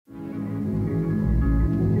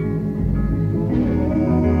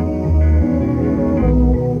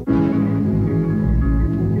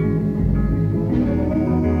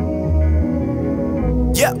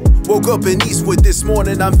up in Eastwood this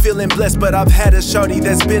morning, I'm feeling blessed, but I've had a shawty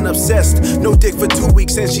that's been obsessed. No dick for 2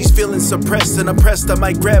 weeks and she's feeling suppressed and oppressed. I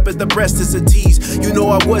might grab at the breast as a tease. You know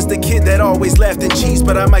I was the kid that always laughed and cheesed,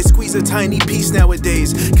 but I might squeeze a tiny piece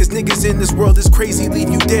nowadays. Cause niggas in this world is crazy, leave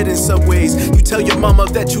you dead in subways. You tell your mama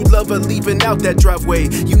that you love her, leaving out that driveway.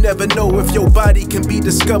 You never know if your body can be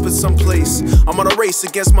discovered someplace. I'm on a race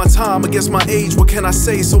against my time, against my age, what can I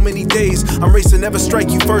say? So many days I'm racing, never strike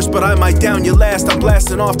you first, but I might down you last. I'm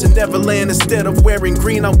blasting off to Neverland. Instead of wearing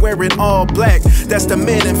green, I'm wearing all black. That's the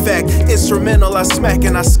man in fact. Instrumental, I smack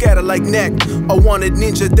and I scatter like knack. I wanted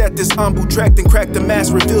ninja that this ambu tracked and cracked the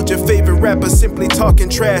mask. Revealed your favorite rapper simply talking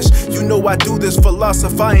trash. You know I do this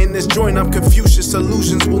philosophizing this joint, I'm Confucius.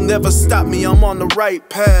 Illusions will never stop me, I'm on the right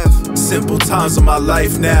path. Simple times of my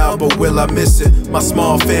life now, but will I miss it? My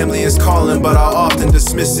small family is calling, but I often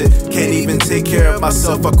dismiss it. Can't even take care of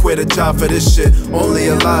myself, I quit a job for this shit. Only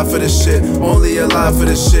alive for this shit, only alive for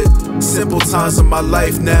this shit. Simple times of my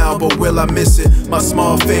life now, but will I miss it? My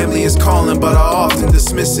small family is calling, but I often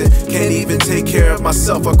dismiss it. Can't even take care of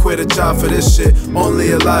myself, I quit a job for this shit.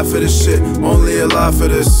 Only alive for this shit, only alive for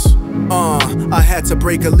this. I had to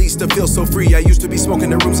break a lease to feel so free. I used to be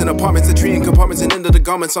smoking in rooms and apartments, a tree in compartments and into the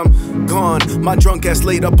garments. I'm gone. My drunk ass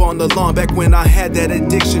laid up on the lawn. Back when I had that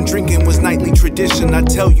addiction, drinking was nightly tradition, I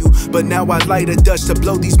tell you. But now I light a Dutch to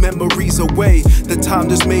blow these memories away. The time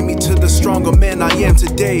just made me to the stronger man I am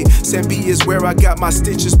today. Sambi is where I got my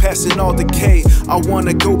stitches, passing all decay. I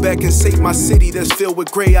wanna go back and save my city that's filled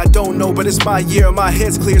with gray. I don't know, but it's my year. My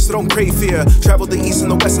head's clear, so don't crave fear. Travel the east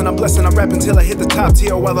and the west and I'm blessed and I'm rapping till I hit the top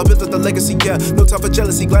tier. While I build up the legacy, yeah. No time for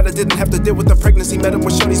jealousy, glad I didn't have to deal with the pregnancy. Met up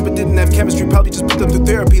with shorties but didn't have chemistry, probably just put them through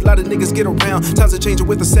therapy. A lot of niggas get around, times are changing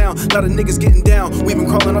with the sound. A lot of niggas getting down, we been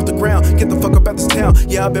crawling off the ground. Get the fuck up out this town.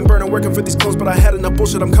 Yeah, I've been burning, working for these clones, but I had enough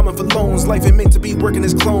bullshit, I'm coming for loans. Life ain't meant to be working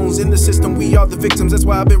as clones. In the system, we are the victims, that's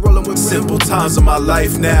why I've been rolling with simple times of my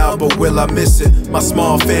life now, but will I miss it? My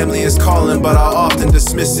small family is calling, but I often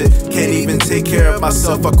dismiss it. Can't even take care of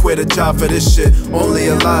myself, I quit a job for this shit. Only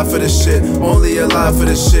alive for this shit, only alive for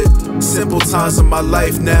this shit. Simple times of my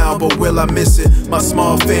life now, but will I miss it? My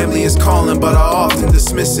small family is calling, but I often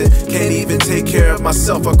dismiss it. Can't even take care of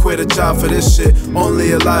myself, I quit a job for this shit.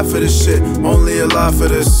 Only alive for this shit, only alive for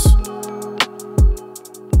this.